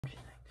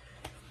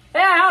Hey,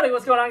 howdy,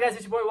 what's going on, guys?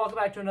 It's your boy. Welcome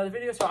back to another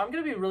video. So I'm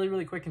going to be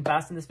really quick and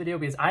fast in this video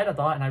because I had a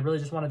thought and I really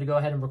just wanted to go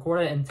ahead and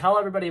record it and tell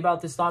everybody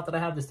about this thought that I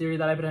have, this theory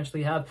that I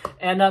potentially have,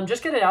 and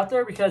just get it out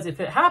there because if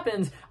it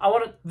happens, I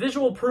want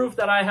visual proof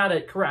that I had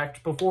it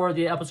correct before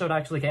the episode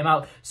actually came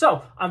out.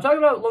 So I'm talking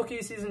about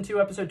Loki Season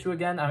 2, Episode 2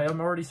 again. I'm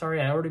already sorry.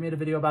 I already made a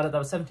video about it that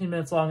was 17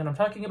 minutes long and I'm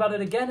talking about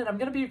it again and I'm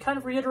going to be kind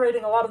of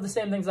reiterating a lot of the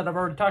same things that I've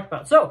already talked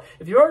about. So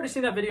if you've already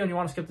seen that video and you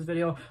want to skip this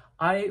video,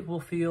 I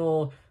will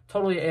feel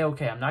totally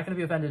a-okay. I'm not going to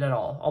be offended at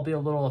all. I'll be a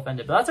little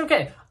offended, but that's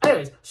okay.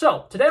 Anyways,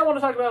 so today I want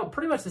to talk about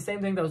pretty much the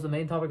same thing that was the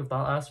main topic of the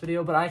last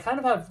video, but I kind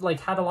of have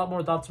had a lot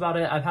more thoughts about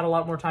it. I've had a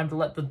lot more time to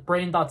let the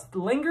brain thoughts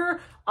linger.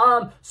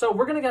 So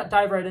we're going to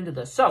dive right into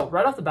this. So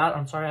right off the bat,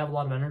 I'm sorry I have a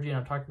lot of energy and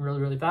I'm talking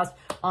really fast.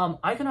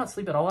 I could not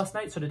sleep at all last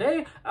night. So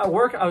today at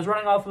work, I was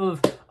running off of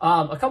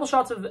a couple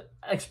shots of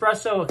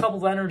espresso, a couple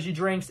of energy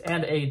drinks,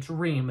 and a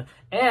dream.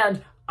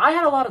 And I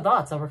had a lot of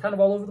thoughts that were kind of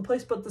all over the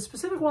place, but the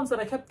specific ones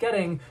that I kept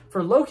getting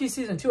for Loki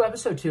Season 2,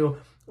 Episode 2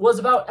 was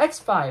about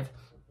X5.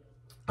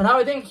 And how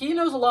I think he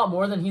knows a lot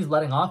more than he's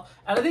letting off.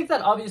 And I think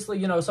that obviously,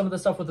 you know, some of the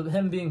stuff with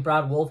him being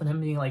Brad Wolfe and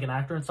him being like an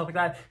actor and stuff like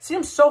that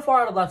seems so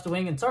far out of left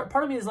wing. And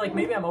part of me is like,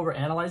 maybe I'm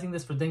overanalyzing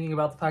this for thinking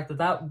about the fact that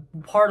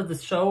that part of the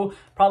show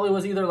probably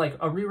was either like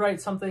a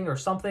rewrite something or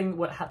something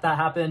that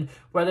happened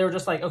where they were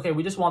just like, okay,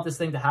 we just want this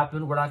thing to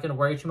happen. We're not going to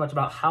worry too much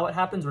about how it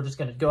happens. We're just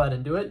going to go ahead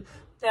and do it.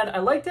 And I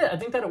liked it. I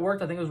think that it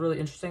worked. I think it was really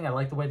interesting. I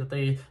liked the way that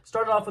they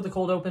started off with the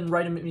cold open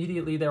right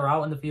immediately. They were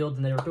out in the field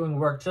and they were doing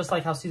work just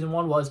like how season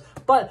 1 was.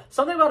 But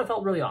something about it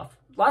felt really off.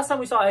 Last time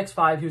we saw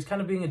X5, he was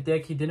kind of being a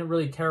dick. He didn't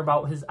really care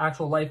about his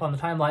actual life on the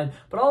timeline,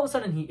 but all of a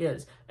sudden he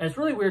is. And it's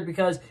really weird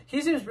because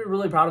he seems to be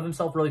really proud of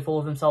himself, really full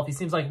of himself. He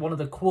seems like one of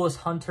the coolest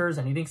hunters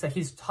and he thinks that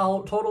he's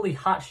totally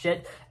hot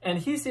shit. And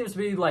he seems to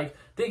be like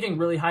thinking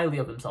really highly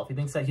of himself. He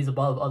thinks that he's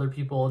above other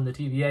people in the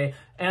TVA.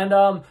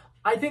 And,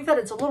 I think that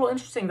it's a little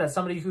interesting that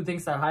somebody who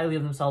thinks that highly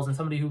of themselves and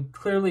somebody who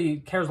clearly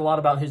cares a lot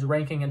about his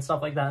ranking and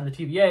stuff like that in the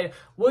TVA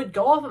would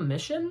go off a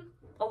mission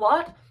a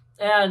lot,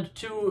 and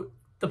to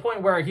the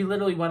point where he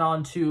literally went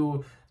on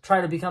to try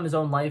to become his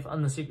own life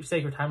on the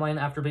Sacred Timeline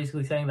after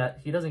basically saying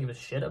that he doesn't give a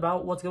shit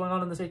about what's going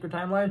on in the Sacred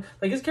Timeline.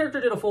 Like, his character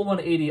did a full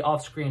 180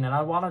 off screen, and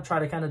I want to try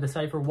to kind of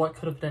decipher what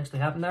could have potentially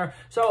happened there.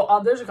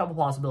 So there's a couple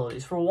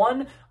possibilities. For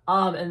one,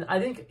 and I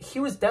think he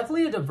was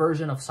definitely a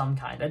diversion of some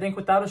kind. I think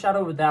without a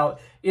shadow of a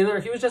doubt, either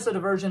he was just a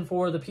diversion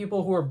for the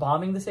people who were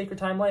bombing the Sacred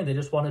Timeline. They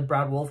just wanted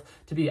Brad Wolfe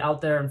to be out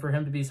there and for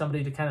him to be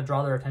somebody to kind of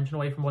draw their attention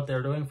away from what they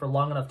were doing for a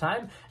long enough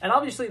time. And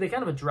obviously they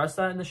kind of addressed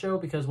that in the show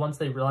because once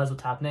they realize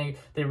what's happening,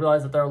 they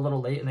realize that they're a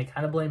little late and they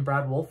kind of blame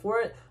Brad Wolfe for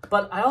it.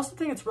 But I also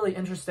think it's really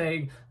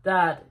interesting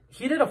that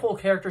he did a full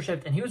character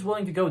shift and he was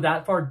willing to go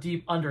that far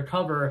deep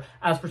undercover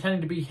as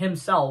pretending to be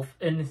himself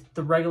in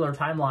the regular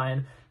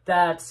timeline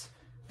that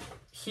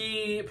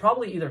he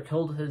probably either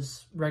killed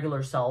his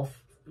regular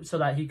self so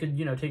that he could,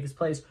 you know, take his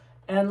place.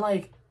 And,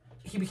 like,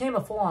 he became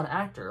a full-on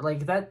actor.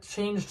 Like, that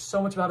changed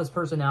so much about his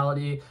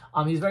personality.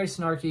 He's very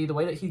snarky. The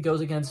way that he goes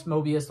against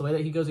Mobius, the way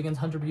that he goes against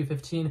Hunter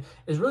B-15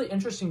 is really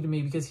interesting to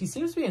me because he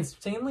seems to be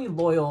insanely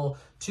loyal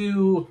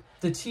to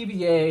the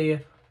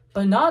TVA,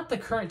 but not the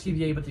current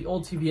TVA, but the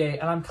old TVA.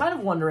 And I'm kind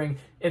of wondering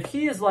if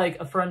he is, like,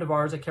 a friend of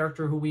ours, a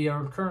character who we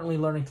are currently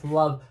learning to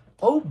love,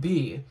 OB,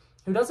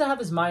 who doesn't have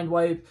his mind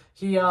wiped.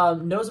 He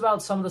knows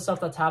about some of the stuff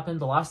that's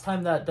happened. The last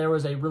time that there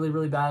was a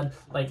really bad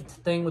like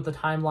thing with the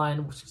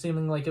timeline,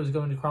 seeming like it was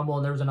going to crumble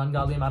and there was an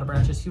ungodly amount of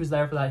branches, he was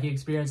there for that. He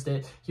experienced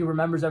it. He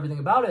remembers everything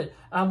about it.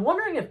 And I'm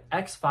wondering if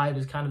X5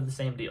 is kind of the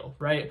same deal,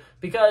 right?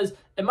 Because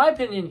in my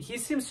opinion, he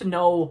seems to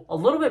know a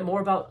little bit more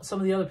about some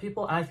of the other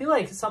people. And I feel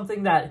like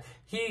something that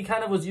he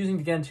kind of was using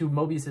to get into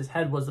Mobius's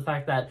head was the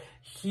fact that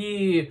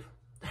he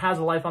has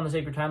a life on the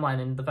Sacred Timeline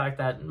and the fact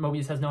that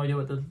Mobius has no idea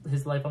what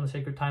his life on the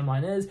Sacred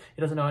Timeline is.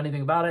 He doesn't know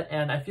anything about it.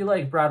 And I feel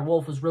like Brad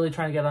Wolfe was really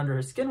trying to get under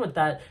his skin with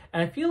that.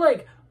 And I feel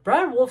like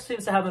Brad Wolfe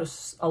seems to have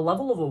a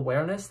level of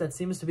awareness that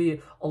seems to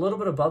be a little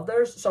bit above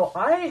theirs. So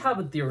I have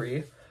a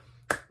theory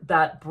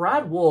that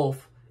Brad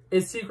Wolfe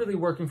is secretly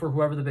working for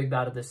whoever the big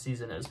bad of this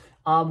season is.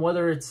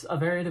 Whether it's a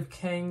variant of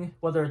King,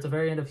 whether it's a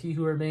variant of He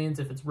Who Remains,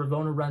 if it's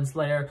Ravonna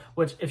Renslayer,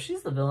 which if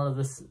she's the villain of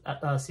this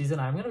season,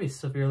 I'm going to be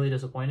severely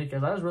disappointed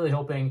because I was really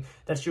hoping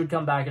that she would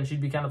come back and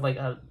she'd be kind of like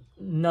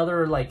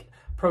another like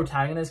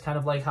protagonist, kind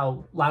of like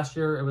how last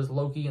year it was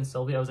Loki and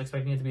Sylvia. I was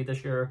expecting it to be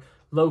this year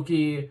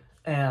Loki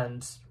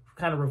and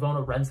kind of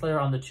Ravonna Renslayer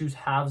on the two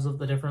halves of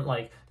the different,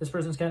 like, this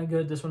person's kind of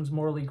good, this one's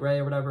morally gray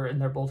or whatever, and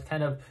they're both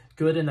kind of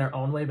good in their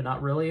own way, but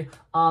not really.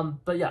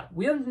 But yeah,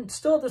 we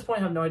still at this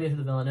point have no idea who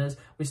the villain is.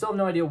 We still have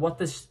no idea what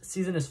this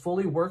season is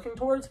fully working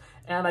towards,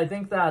 and I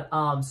think that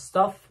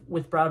stuff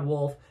with Brad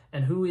Wolfe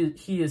and who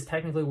he is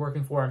technically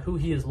working for and who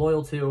he is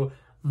loyal to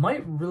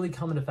might really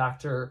come into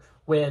factor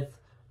with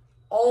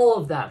all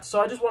of that.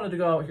 So I just wanted to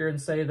go out here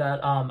and say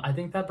that I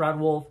think that Brad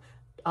Wolfe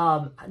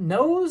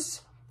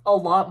knows a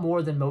lot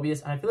more than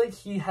Mobius, and I feel like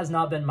he has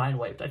not been mind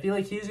wiped. I feel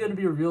like he's going to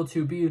be revealed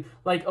to be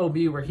like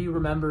OB, where he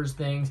remembers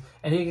things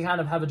and he can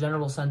kind of have a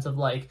general sense of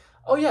like,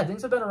 oh yeah,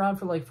 things have been around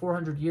for like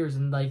 400 years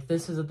and like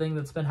this is a thing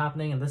that's been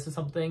happening and this is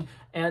something.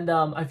 And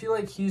I feel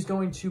like he's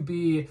going to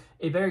be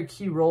a very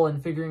key role in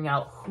figuring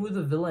out who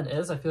the villain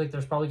is. I feel like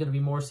there's probably going to be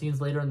more scenes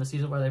later in the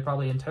season where they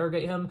probably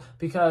interrogate him,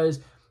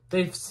 because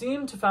they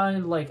seem to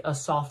find like a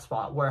soft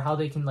spot where how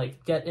they can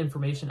like get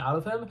information out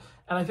of him.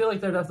 And I feel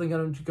like they're definitely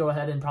going to go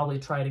ahead and probably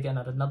try it again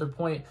at another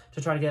point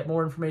to try to get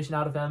more information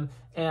out of him.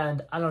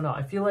 And I don't know,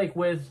 I feel like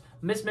with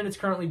Miss Minutes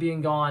currently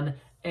being gone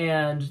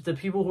and the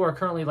people who are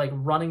currently like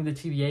running the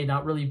TVA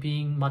not really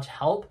being much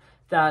help,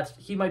 that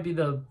he might be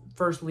the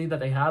first lead that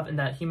they have, and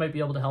that he might be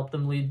able to help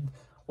them lead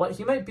what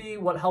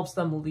helps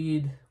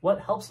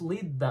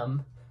lead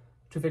them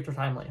to Victor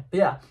Timely. But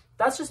yeah,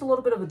 that's just a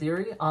little bit of a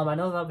theory. I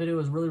know that video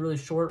was really, really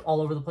short,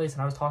 all over the place,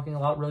 and I was talking a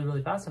lot really,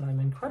 really fast, and I'm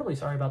incredibly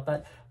sorry about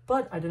that.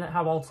 But I didn't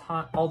have all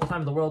the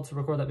time in the world to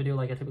record that video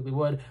like I typically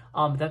would.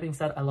 That being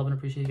said, I love and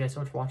appreciate you guys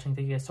so much for watching.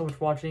 Thank you guys so much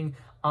for watching.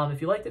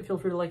 If you liked it, feel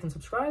free to like and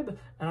subscribe,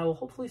 and I will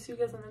hopefully see you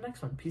guys in the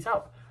next one. Peace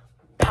out.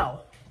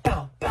 Bow,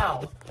 bow,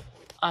 bow.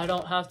 I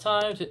don't have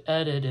time to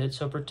edit it,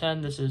 so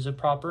pretend this is a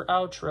proper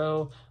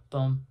outro.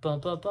 Bum bum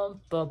bum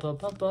bum bum bum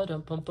bum bum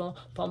bum bum bum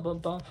bum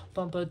bum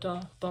bum bum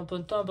dum bum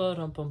bum dum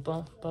bum bum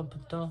bum bum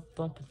dum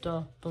bum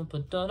dum bum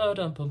dum bum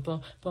bum bum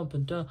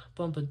dum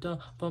bum dum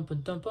bum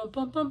dum bum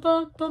bum bum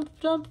bum bum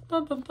dum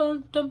bum bum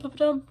bum dum bum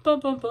dum bum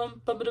bum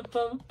bum bum bum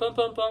bum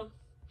bum bum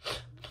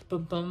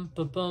bum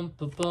bum bum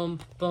bum bum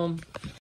bum.